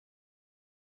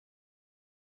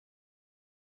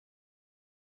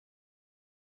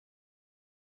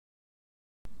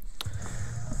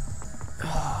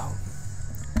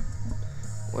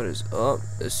What is up?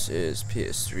 This is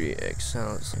PS3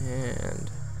 Exiles, and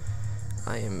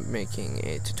I am making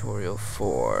a tutorial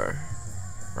for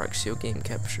Roxio game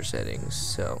capture settings.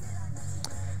 So,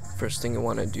 first thing you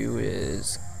want to do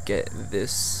is get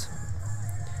this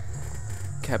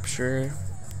capture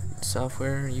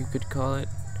software, you could call it.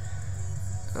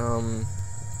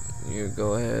 You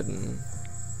go ahead and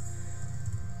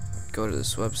go to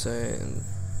this website, and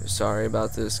sorry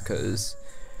about this because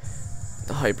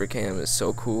the Hypercam is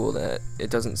so cool that it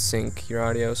doesn't sync your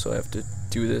audio, so I have to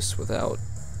do this without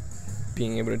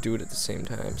being able to do it at the same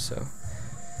time. So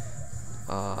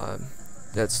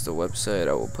that's the website.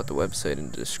 I will put the website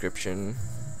in the description.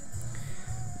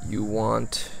 You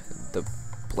want the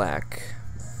black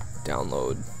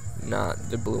download, not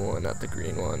the blue one, not the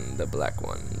green one, the black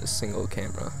one, the single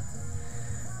camera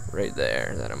right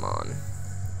there that I'm on.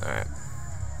 Alright.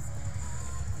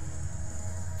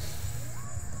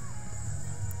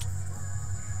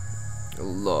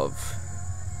 Love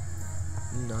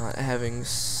not having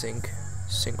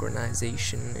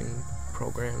synchronization in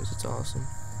programs. It's awesome.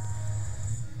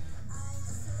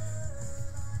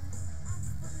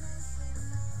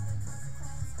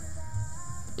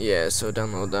 Yeah, so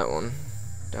download that one.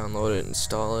 Download it,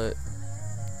 install it.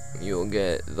 You'll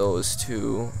get those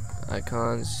two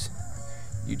icons.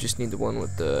 You just need the one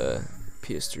with the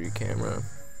PS3 camera.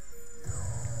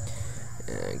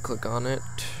 And click on it,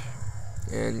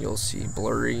 and you'll see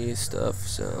blurry stuff.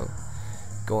 So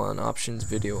go on options,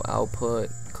 video output,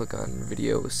 click on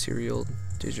video serial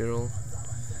digital,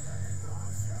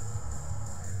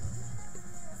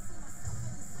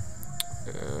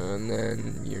 and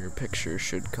then your picture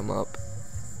should come up.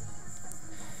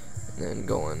 And then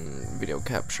go on video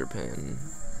capture pen,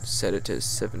 set it to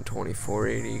 720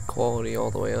 480 quality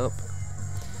all the way up,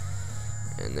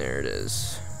 and there it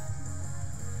is.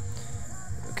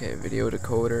 Okay, video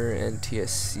decoder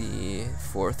NTSC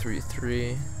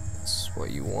 433. That's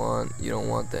what you want. You don't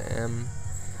want the M.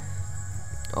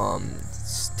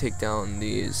 Take down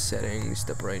these settings,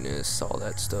 the brightness, all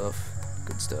that stuff.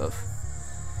 Good stuff.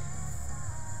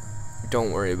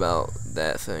 Don't worry about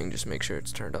that thing, just make sure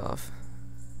it's turned off.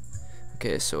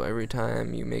 Okay, so every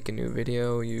time you make a new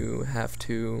video, you have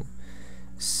to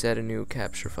set a new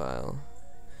capture file.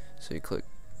 So you click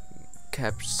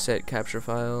set capture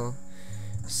file,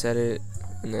 set it,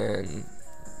 and then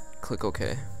click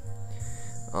OK.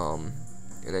 And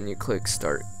then you click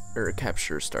start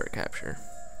capture.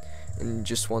 And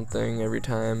just one thing, every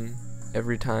time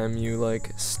you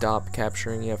like stop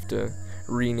capturing, you have to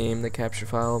rename the capture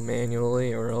file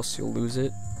manually, or else you'll lose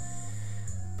it.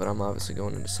 But I'm obviously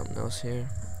going into something else here.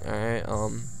 Alright,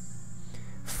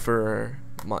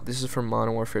 this is for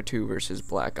Modern Warfare 2 versus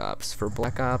Black Ops. For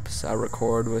Black Ops, I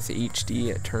record with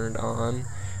HD turned on.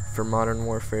 For Modern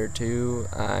Warfare 2,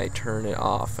 I turn it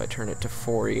off. I turn it to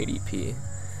 480p.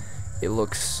 It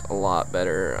looks a lot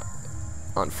better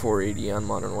on 480 on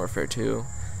Modern Warfare 2.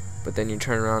 But then you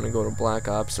turn around and go to Black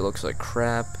Ops, it looks like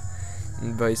crap,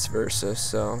 and vice versa.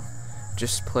 So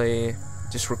just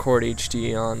record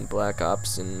HD on Black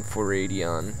Ops and 480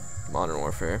 on Modern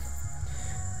Warfare.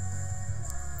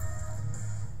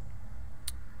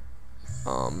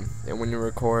 And when you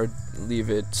record, leave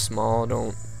it small,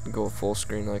 don't go full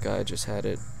screen like I just had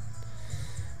it.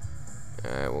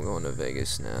 Alright, we'll go into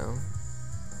Vegas now.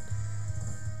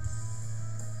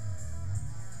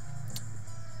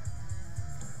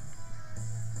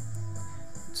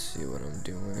 Let's see what I'm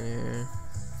doing here.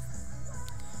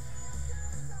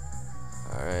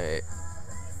 Alright,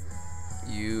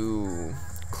 you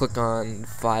click on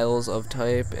files of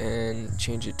type and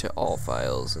change it to all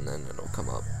files, and then it'll come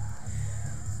up.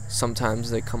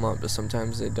 Sometimes they come up, but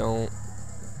sometimes they don't.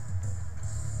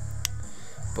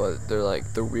 But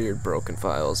they're weird broken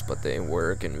files, but they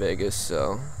work in Vegas,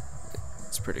 so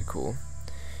it's pretty cool.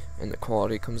 And the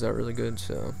quality comes out really good,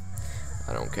 so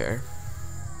I don't care.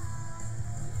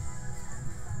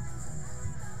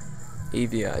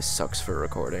 AVI sucks for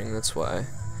recording, that's why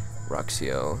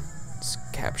Roxio's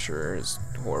capture is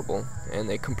horrible, and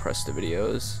they compress the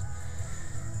videos,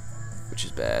 which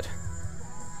is bad.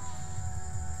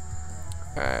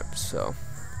 Alright, so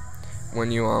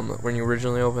when you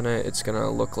originally open it, it's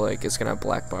gonna look like it's gonna have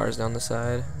black bars down the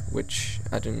side, which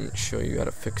I didn't show you how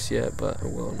to fix yet, but I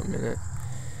will in a minute.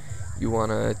 You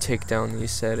wanna take down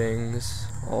these settings,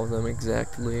 all of them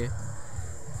exactly.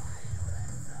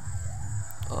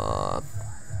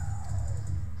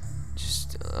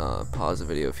 Just pause the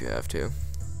video if you have to,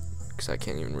 because I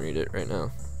can't even read it right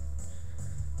now.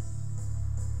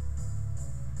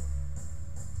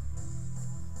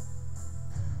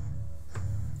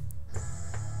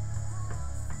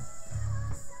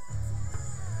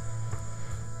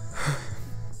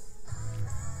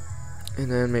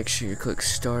 And then make sure you click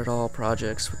start all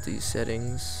projects with these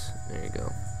settings. There you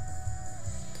go.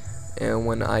 And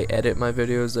when I edit my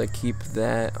videos, I keep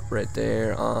that right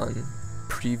there on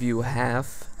preview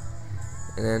half,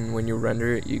 and then when you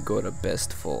render it, you go to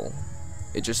best full.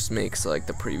 It just makes like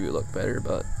the preview look better,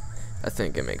 but I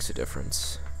think it makes a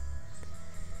difference.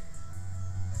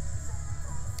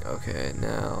 Okay,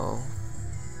 now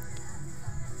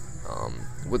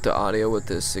with the audio with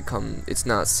this, it's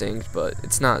not synced, but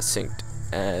it's not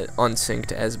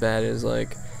unsynced as bad as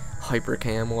like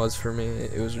Hypercam was for me.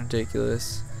 It was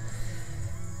ridiculous.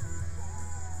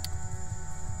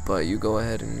 But you go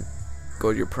ahead and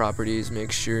go to your properties,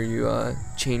 make sure you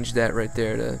change that right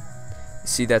there to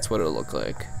see. That's what it'll look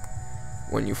like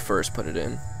when you first put it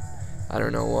in. I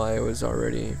don't know why it was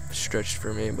already stretched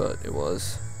for me, but it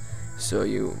was. So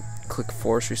you click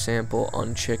force resample,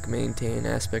 uncheck maintain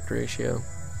aspect ratio,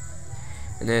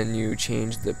 and then you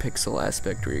change the pixel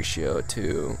aspect ratio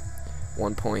to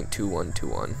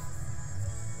 1.2121,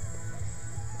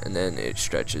 and then it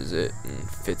stretches it and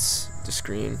fits the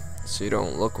screen, so you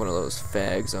don't look one of those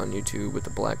fags on YouTube with the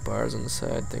black bars on the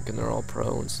side thinking they're all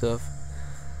pro and stuff.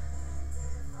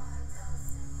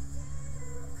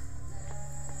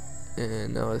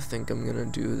 And now I think I'm gonna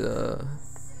do the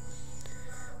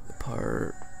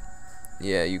part.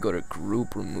 Yeah, you go to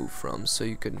group remove from, so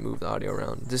you can move the audio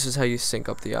around. This is how you sync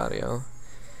up the audio.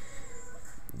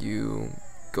 You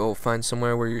go find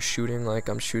somewhere where you're shooting, like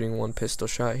I'm shooting one pistol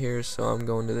shot here, so I'm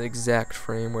going to the exact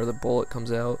frame where the bullet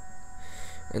comes out,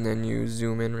 and then you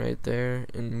zoom in right there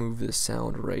and move the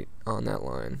sound right on that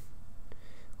line.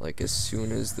 Like as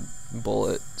soon as the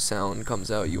bullet sound comes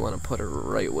out, you want to put it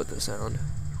right with the sound,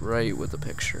 right with the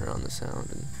picture on the sound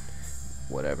and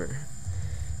whatever.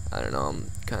 I don't know, I'm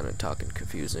kind of talking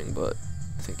confusing, but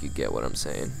I think you get what I'm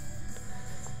saying.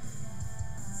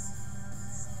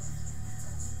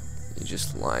 You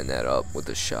just line that up with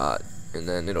the shot, and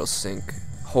then it'll sync,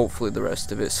 hopefully, the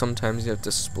rest of it. Sometimes you have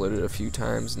to split it a few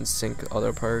times and sync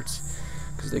other parts,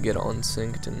 because they get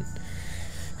unsynced, and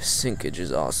syncage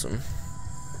is awesome.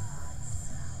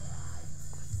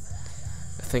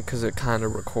 I think because it kind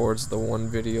of records the one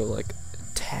video like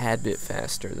a tad bit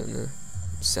faster than the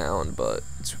sound, but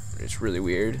it's really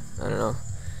weird. I don't know.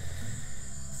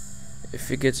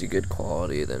 If it gets you good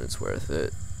quality, then it's worth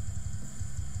it.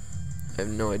 I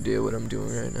have no idea what I'm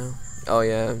doing right now. Oh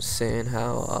yeah, I'm saying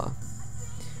how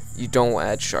you don't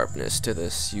add sharpness to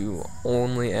this. You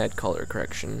only add color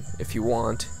correction if you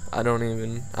want. I don't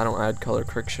add color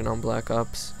correction on Black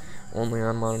Ops, only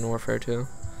on Modern Warfare 2.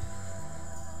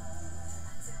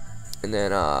 And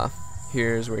then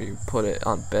here's where you put it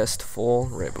on best full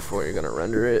right before you're gonna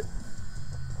render it.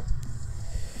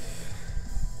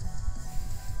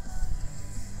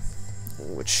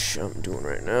 Which I'm doing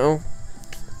right now.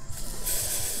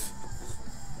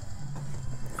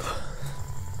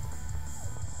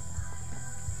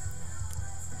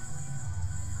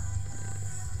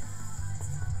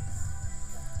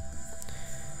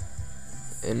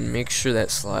 And make sure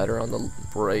that slider on the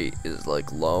right is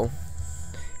like low.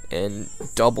 And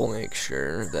double make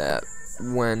sure that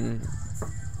when,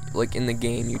 like in the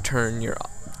game, you turn your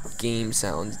game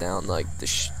sounds down, like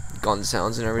the gun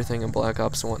sounds and everything in Black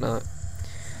Ops and whatnot.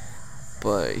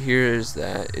 But here's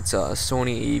that, it's a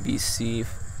Sony AVC,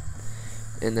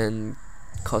 and then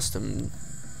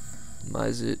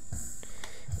customize it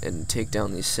and take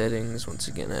down these settings. Once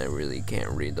again, I really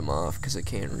can't read them off because I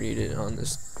can't read it on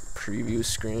this preview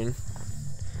screen.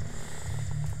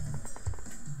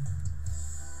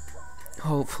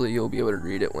 Hopefully you'll be able to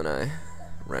read it when I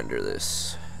render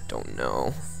this. Don't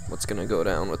know what's gonna go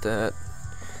down with that.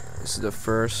 This is the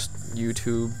first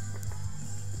YouTube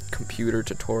computer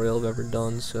tutorial I've ever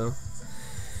done, so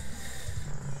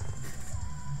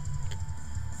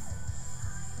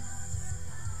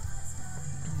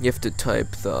you have to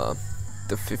type the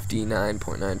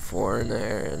 59.94 in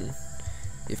there, and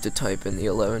you have to type in the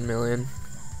 11 million.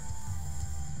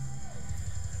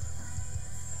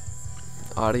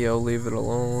 Audio, leave it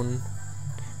alone.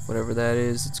 Whatever that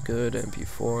is, it's good.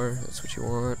 MP4, that's what you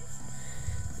want.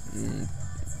 And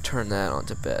turn that on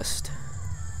to best.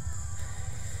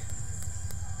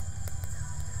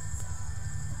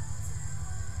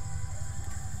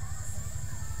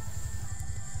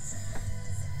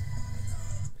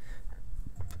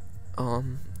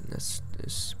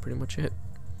 That's pretty much it.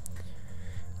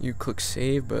 You click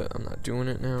save, but I'm not doing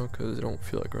it now because I don't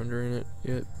feel like rendering it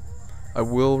yet. I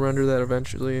will render that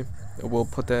eventually. I will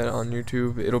put that on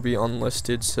YouTube. It'll be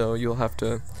unlisted, so you'll have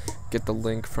to get the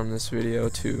link from this video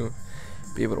to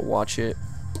be able to watch it.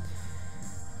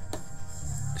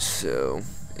 So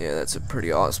yeah, that's a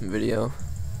pretty awesome video.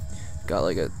 got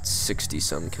like a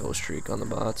 60-some kill streak on the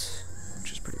bots,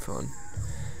 which is pretty fun.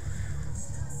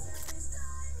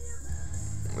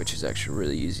 Which is actually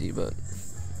really easy, but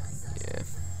yeah.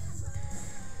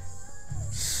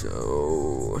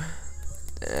 So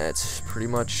that's pretty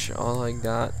much all I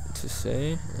got to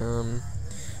say.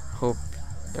 Hope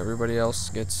everybody else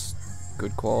gets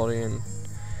good quality and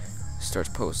starts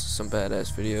posting some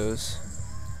badass videos.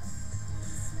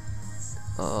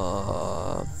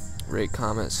 Rate,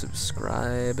 comment,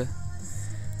 subscribe,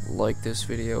 like this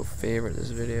video, favorite this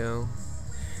video,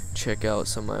 check out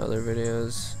some of my other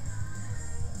videos,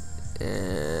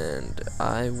 and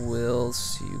I will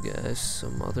see you guys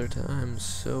some other time.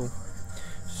 So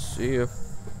see ya.